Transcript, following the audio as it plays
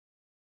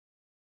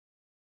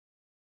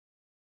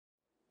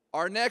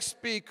Our next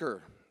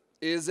speaker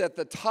is at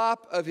the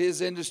top of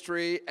his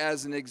industry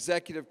as an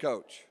executive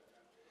coach,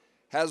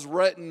 has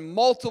written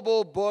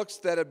multiple books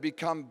that have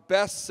become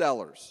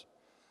bestsellers.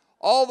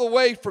 All the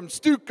way from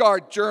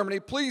Stuttgart, Germany,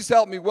 please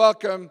help me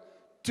welcome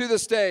to the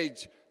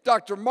stage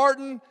Dr.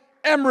 Martin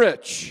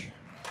Emrich.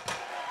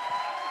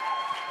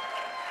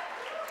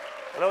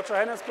 Hello,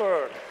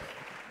 Johannesburg.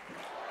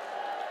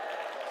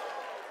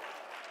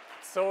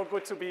 So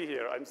good to be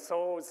here. I'm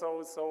so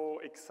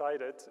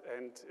excited,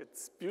 and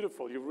it's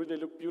beautiful. You really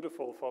look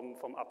beautiful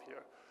from up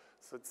here.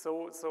 So it's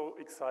so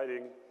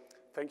exciting.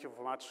 Thank you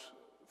very much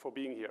for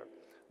being here.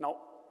 Now,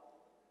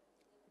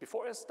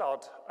 before I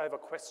start, I have a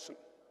question.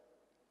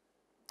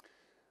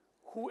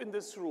 Who in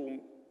this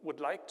room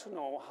would like to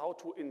know how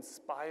to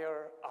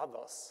inspire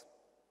others?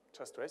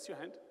 Just raise your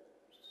hand.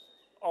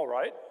 All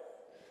right.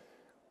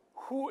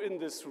 Who in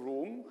this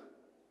room,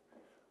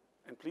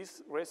 and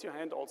please raise your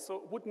hand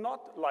also, would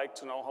not like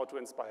to know how to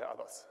inspire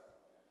others?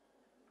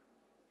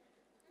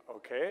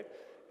 Okay.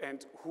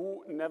 And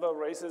who never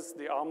raises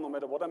the arm no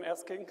matter what I'm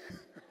asking?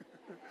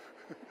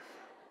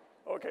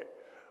 Okay.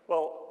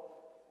 Well,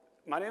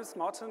 my name is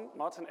Martin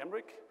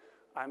Emrich.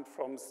 I'm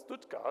from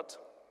Stuttgart,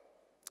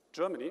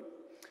 Germany.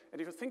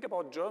 And if you think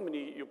about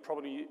Germany, you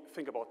probably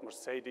think about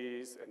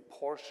Mercedes and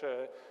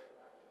Porsche,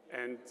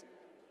 and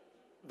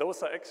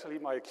those are actually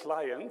my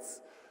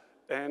clients.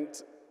 And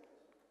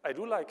I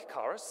do like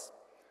cars,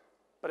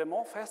 but I'm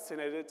more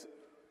fascinated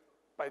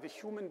by the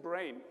human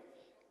brain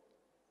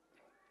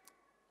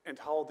and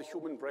how the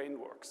human brain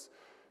works.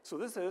 So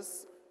this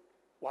is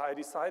why I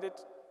decided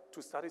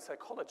to study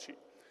psychology.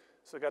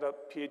 So I got a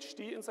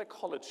PhD in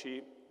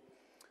psychology,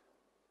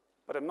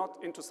 but I'm not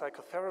into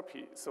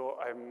psychotherapy. So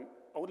I'm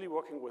only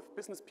working with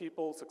business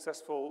people,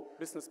 successful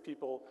business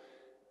people,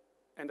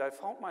 and I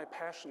found my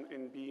passion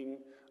in being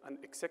an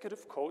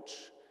executive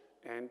coach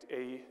and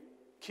a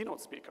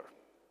keynote speaker.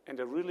 And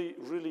I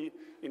really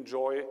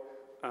enjoy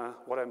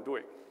what I'm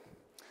doing.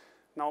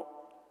 Now,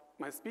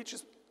 my speech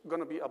is going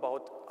to be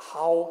about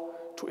how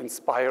to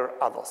inspire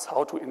others,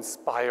 how to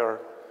inspire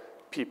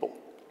people.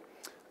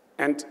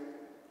 And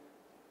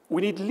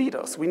we need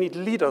leaders. We need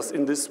leaders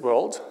in this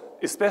world,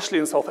 especially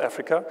in South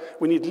Africa.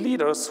 We need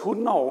leaders who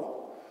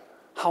know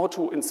how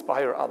to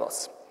inspire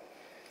others.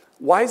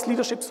 Why is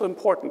leadership so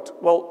important?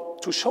 Well,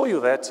 to show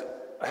you that,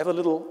 I have a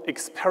little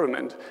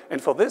experiment. And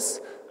for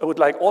this, I would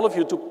like all of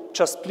you to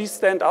just please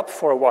stand up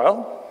for a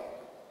while.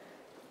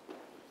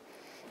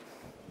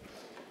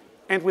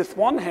 And with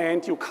one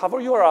hand, you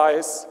cover your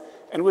eyes,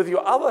 and with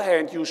your other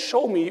hand, you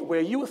show me where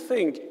you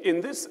think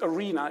in this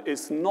arena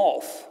is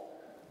north.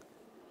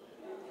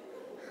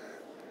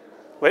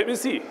 Let me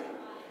see.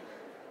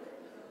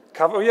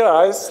 Cover your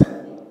eyes.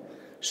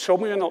 Show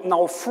me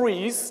now.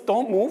 Freeze.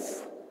 Don't move.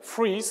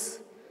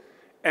 Freeze.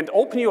 And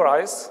open your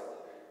eyes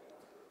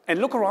and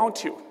look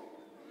around you.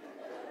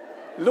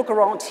 Look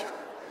around you.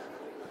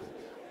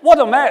 What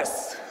a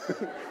mess.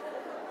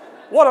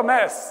 What a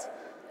mess.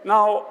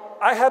 Now,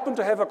 I happen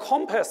to have a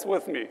compass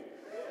with me.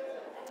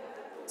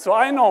 So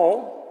I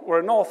know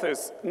where north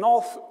is.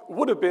 North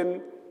would have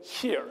been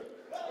here.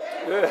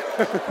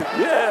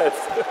 Yes.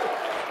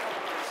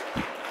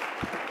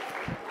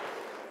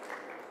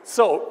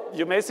 So,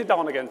 you may sit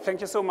down again.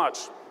 Thank you so much.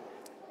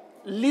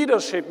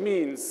 Leadership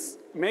means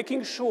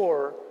making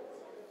sure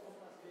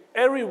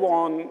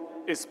everyone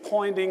is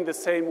pointing the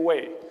same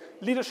way.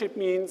 Leadership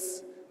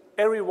means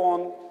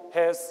everyone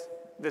has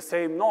the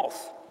same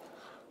north.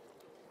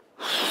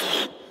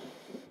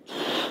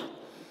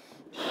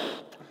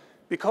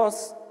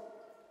 Because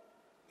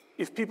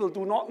if people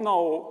do not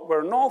know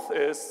where north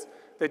is,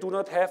 they do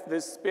not have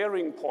this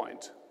bearing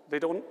point. They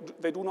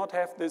do not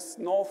have this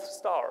north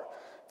star.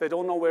 They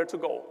don't know where to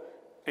go.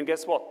 And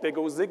guess what? They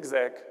go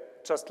zigzag,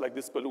 just like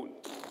this balloon.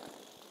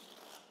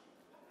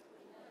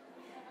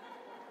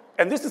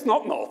 And this is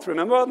not north.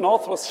 Remember,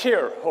 north was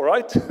here, all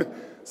right?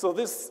 So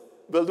this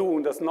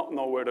balloon does not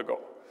know where to go.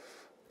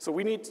 So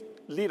we need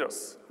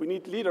leaders. We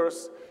need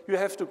leaders. You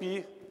have to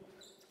be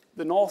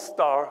the North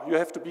Star. You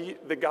have to be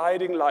the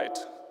guiding light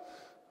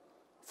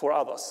for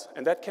others.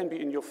 And that can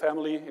be in your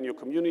family, in your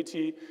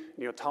community,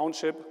 in your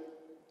township,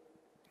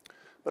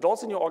 but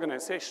also in your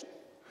organization.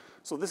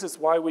 So this is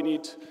why we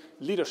need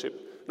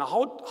leadership. Now,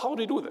 how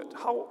do you do that?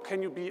 How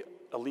can you be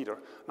a leader?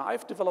 Now,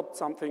 I've developed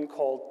something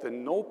called the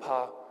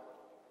NOPA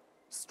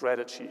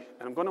strategy.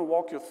 And I'm going to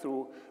walk you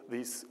through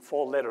these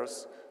 4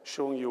 letters,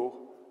 showing you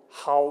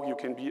how you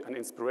can be an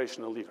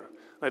inspirational leader.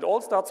 Now, it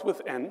all starts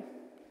with N.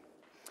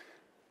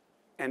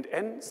 And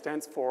N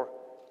stands for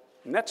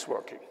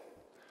networking.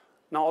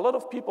 Now, a lot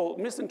of people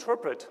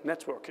misinterpret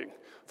networking.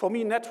 For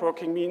me,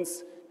 networking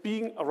means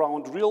being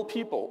around real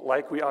people,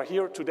 like we are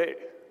here today.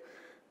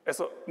 As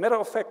a matter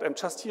of fact, I'm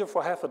just here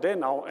for half a day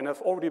now, and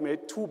I've already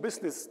made 2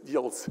 business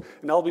deals.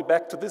 And I'll be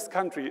back to this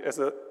country as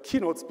a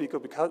keynote speaker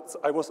because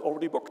I was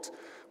already booked,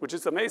 which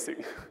is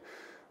amazing.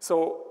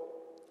 So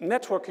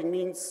networking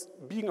means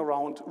being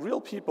around real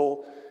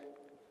people,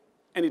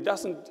 and it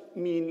doesn't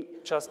mean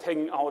just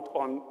hanging out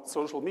on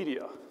social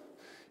media.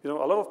 You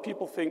know, a lot of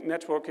people think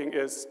networking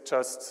is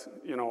just,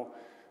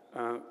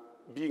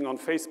 being on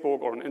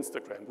Facebook or on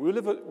Instagram. We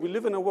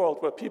live in a world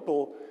where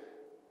people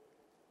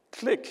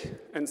click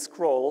and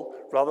scroll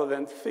rather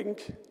than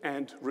think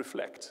and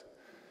reflect.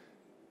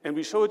 And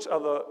we show each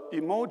other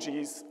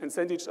emojis and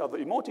send each other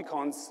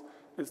emoticons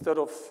instead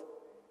of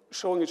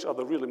showing each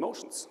other real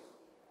emotions.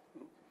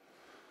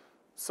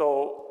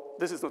 So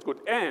this is not good.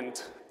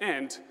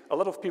 And a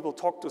lot of people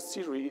talk to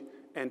Siri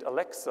and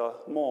Alexa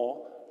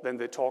more than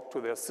they talk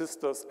to their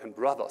sisters and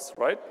brothers,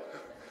 right?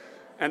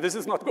 And this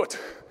is not good.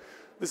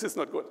 This is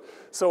not good.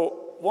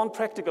 So one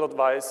practical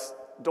advice,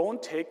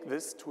 don't take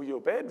this to your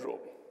bedroom,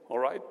 all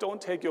right?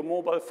 Don't take your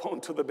mobile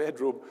phone to the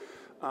bedroom.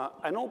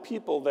 I know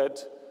people that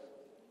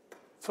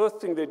first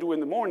thing they do in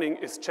the morning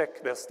is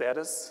check their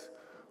status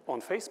on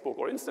Facebook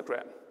or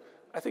Instagram.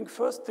 I think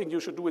first thing you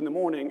should do in the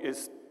morning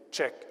is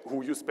check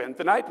who you spent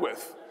the night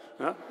with.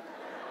 Yeah?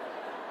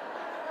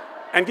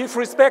 And give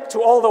respect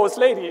to all those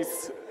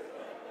ladies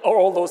or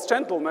all those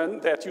gentlemen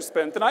that you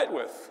spent the night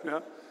with. Yeah?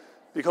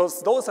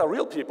 Because those are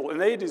real people and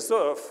they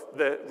deserve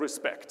the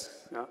respect,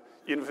 yeah?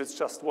 Even if it's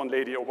just one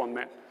lady or one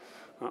man.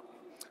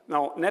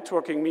 Now,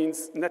 networking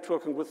means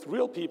networking with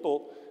real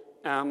people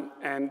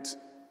and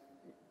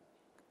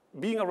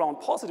being around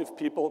positive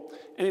people,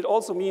 and it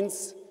also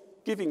means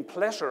giving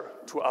pleasure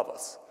to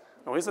others.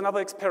 Now, here's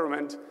another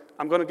experiment.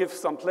 I'm going to give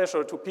some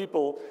pleasure to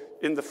people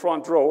in the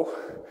front row,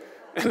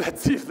 and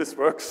let's see if this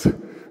works.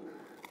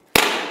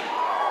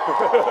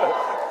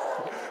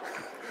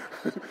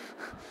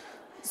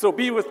 So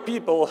be with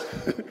people,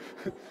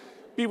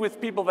 be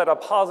with people that are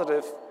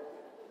positive,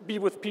 be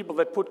with people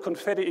that put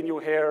confetti in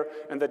your hair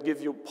and that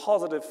give you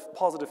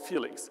positive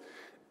feelings.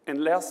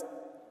 And last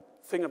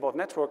thing about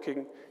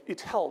networking,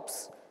 it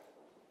helps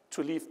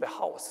to leave the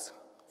house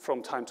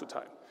from time to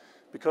time.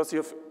 Because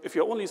if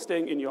you're only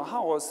staying in your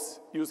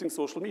house using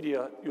social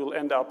media, you'll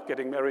end up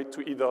getting married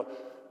to either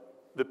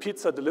the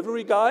pizza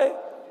delivery guy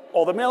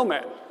or the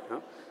mailman. Yeah?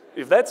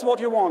 If that's what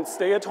you want,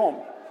 stay at home.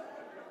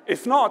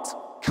 If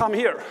not, come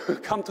here,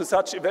 come to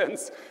such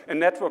events and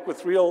network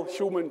with real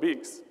human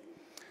beings.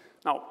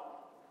 Now,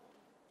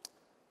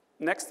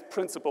 next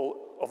principle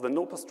of the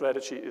NOPA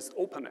strategy is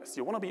openness.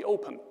 You want to be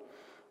open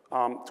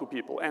to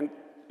people. And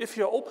if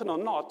you're open or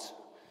not,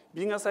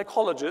 being a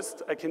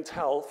psychologist, I can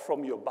tell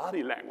from your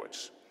body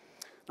language.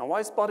 Now, why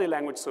is body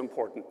language so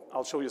important?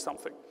 I'll show you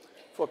something.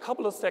 For a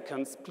couple of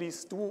seconds,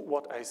 please do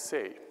what I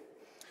say.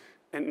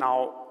 And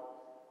now,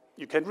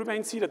 you can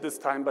remain seated this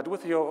time, but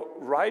with your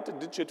right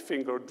digit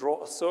finger,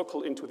 draw a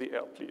circle into the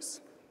air,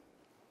 please.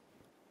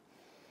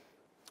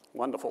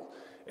 Wonderful.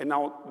 And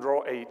now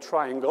draw a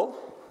triangle.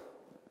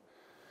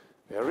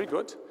 Very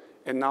good.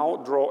 And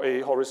now draw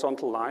a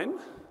horizontal line.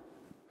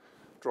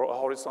 Draw a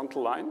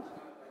horizontal line.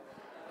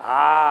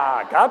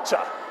 Ah,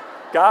 gotcha.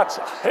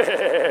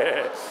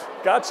 Gotcha.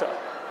 Gotcha.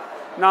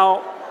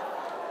 Now,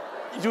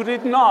 you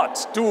did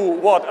not do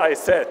what I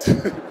said.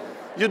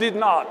 You did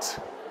not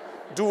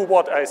do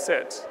what I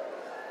said.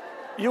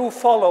 You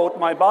followed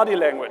my body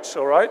language,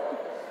 all right?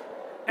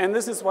 And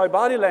this is why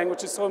body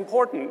language is so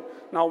important.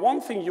 Now,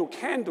 one thing you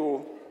can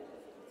do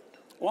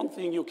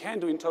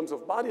in terms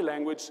of body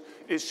language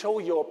is show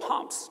your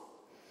palms.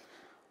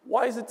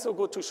 Why is it so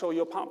good to show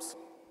your palms?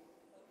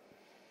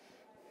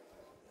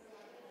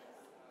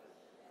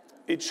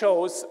 It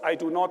shows I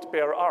do not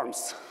bear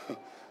arms,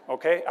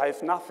 okay? I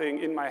have nothing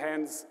in my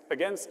hands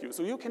against you,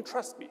 so you can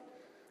trust me.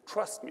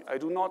 Trust me, I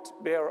do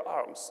not bear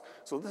arms.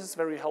 So this is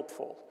very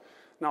helpful.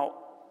 Now,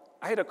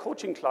 I had a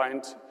coaching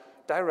client,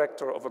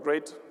 director of a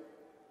great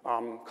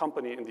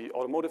company in the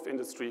automotive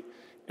industry,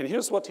 and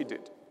here's what he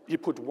did. He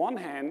put one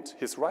hand,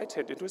 his right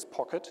hand, into his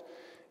pocket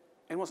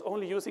and was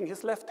only using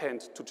his left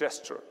hand to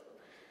gesture.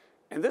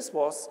 And this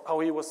was how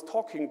he was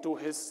talking to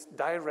his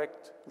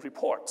direct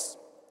reports.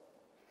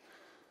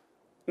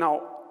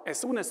 Now, as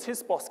soon as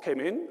his boss came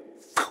in,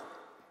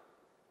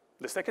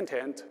 the second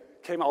hand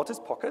came out his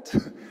pocket,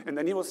 and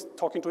then he was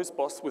talking to his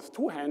boss with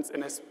two hands,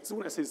 and as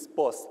soon as his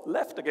boss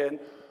left again,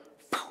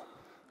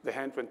 the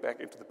hand went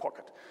back into the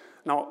pocket.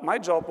 Now, my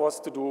job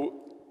was to do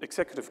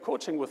executive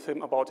coaching with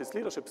him about his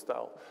leadership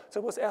style. So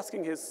I was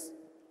asking his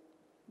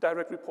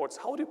direct reports,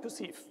 how do you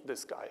perceive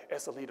this guy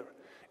as a leader?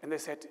 And they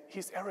said,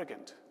 he's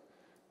arrogant.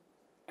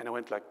 And I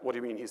went like, what do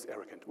you mean he's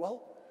arrogant?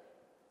 Well,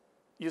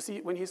 you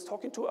see, when he's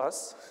talking to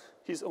us,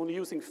 he's only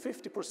using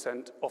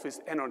 50% of his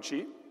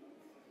energy.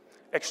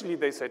 Actually,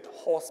 they said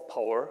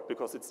horsepower,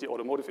 because it's the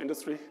automotive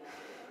industry.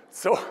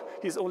 So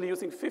he's only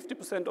using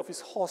 50% of his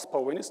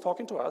horsepower when he's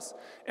talking to us.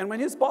 And when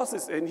his boss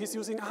is in, he's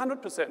using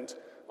 100%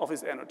 of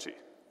his energy.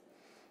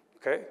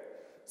 Okay?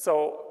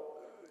 So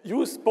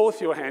use both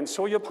your hands,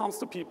 show your palms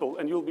to people,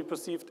 and you'll be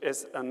perceived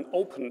as an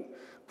open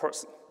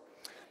person.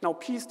 Now,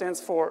 P stands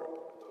for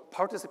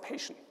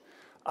participation.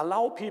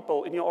 Allow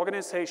people in your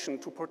organization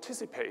to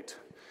participate.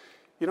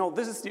 You know,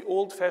 this is the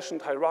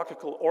old-fashioned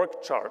hierarchical org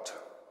chart.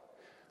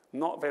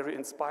 Not very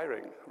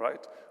inspiring,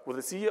 right? With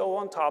the CEO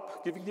on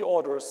top giving the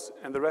orders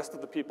and the rest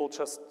of the people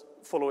just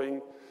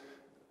following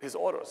his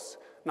orders.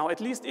 Now, at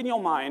least in your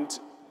mind,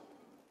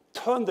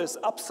 turn this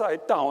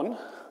upside down,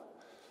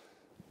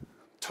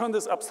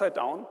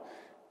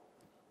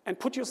 and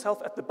put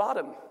yourself at the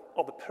bottom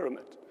of the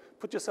pyramid.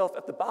 Put yourself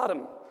at the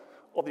bottom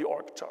of the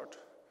org chart.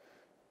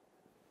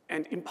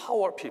 And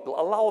empower people,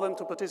 allow them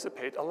to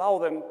participate, allow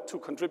them to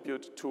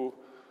contribute to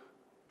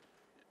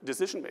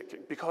decision making.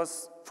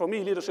 Because for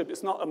me, leadership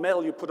is not a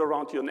medal you put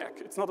around your neck.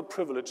 It's not a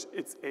privilege,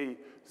 it's a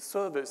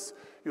service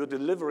you're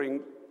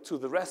delivering to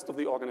the rest of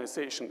the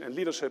organization. And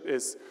leadership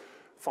is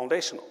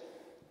foundational.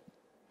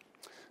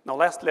 Now,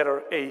 last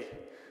letter, A,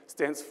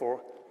 stands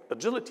for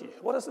agility.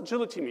 What does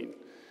agility mean?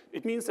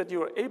 It means that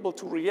you are able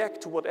to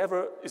react to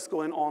whatever is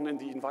going on in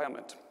the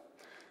environment.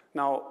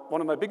 Now,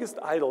 one of my biggest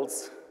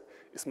idols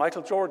is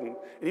Michael Jordan.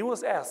 And he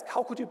was asked,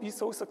 how could you be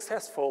so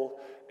successful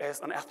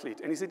as an athlete?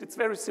 And he said, it's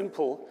very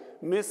simple,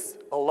 miss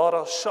a lot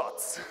of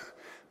shots,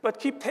 but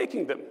keep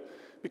taking them.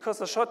 Because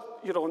the shot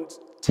you don't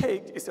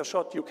take is a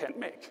shot you can't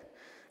make.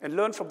 And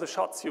learn from the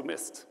shots you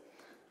missed.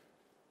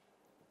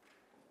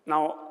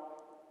 Now,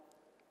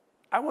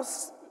 I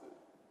was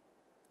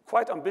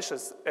quite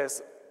ambitious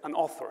as an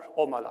author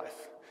all my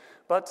life.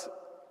 But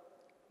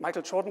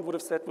Michael Jordan would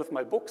have said with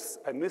my books,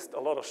 I missed a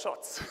lot of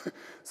shots.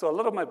 So a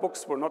lot of my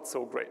books were not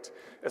so great.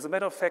 As a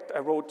matter of fact, I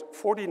wrote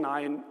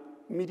 49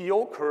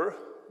 mediocre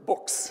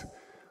books.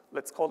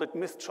 Let's call it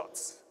missed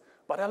shots.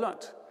 But I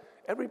learned.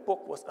 Every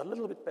book was a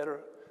little bit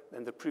better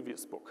than the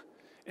previous book.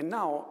 And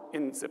now,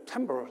 in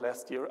September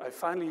last year, I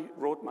finally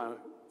wrote my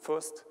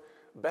first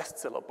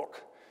bestseller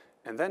book.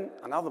 And then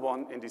another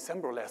one in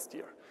December last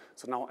year.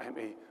 So now I'm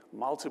a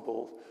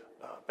multiple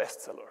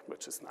bestseller,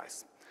 which is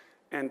nice.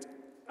 And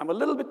I'm a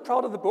little bit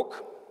proud of the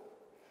book,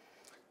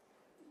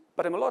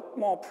 but I'm a lot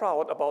more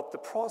proud about the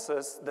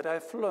process that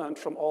I've learned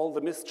from all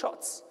the missed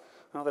shots,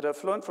 that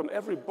I've learned from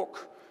every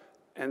book.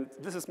 And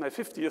this is my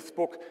 50th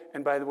book,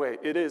 and by the way,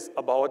 it is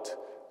about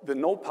the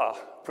NOPA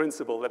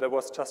principle that I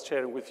was just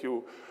sharing with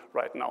you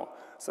right now.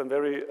 So I'm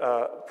very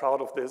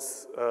proud of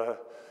this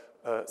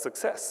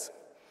success.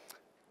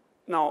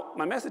 Now,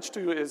 my message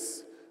to you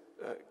is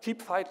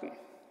keep fighting.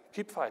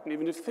 Keep fighting.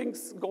 Even if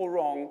things go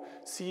wrong,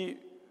 see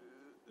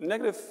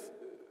negative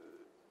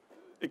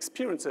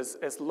experiences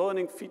as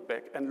learning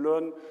feedback and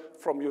learn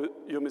from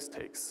your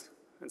mistakes.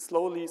 And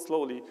slowly,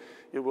 slowly,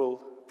 you will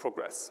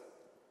progress.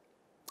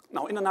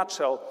 Now, in a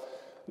nutshell,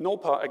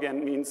 NOPA,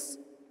 again, means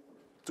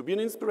to be an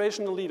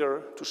inspirational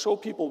leader, to show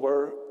people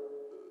where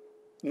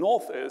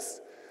North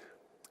is,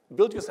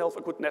 build yourself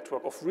a good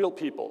network of real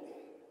people.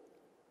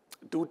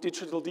 Do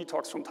digital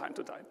detox from time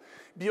to time.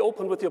 Be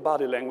open with your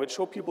body language,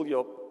 show people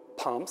your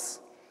palms.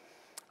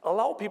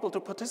 Allow people to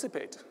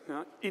participate,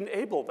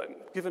 enable them,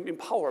 give them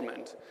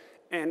empowerment,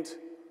 and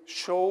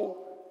show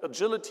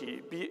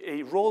agility, be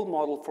a role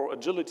model for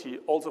agility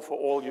also for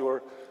all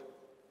your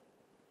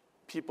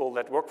people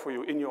that work for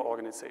you in your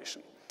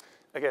organization.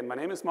 Again, my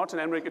name is Martin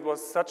Emrich. It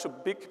was such a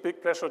big,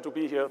 big pleasure to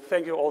be here.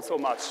 Thank you all so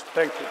much.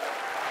 Thank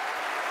you.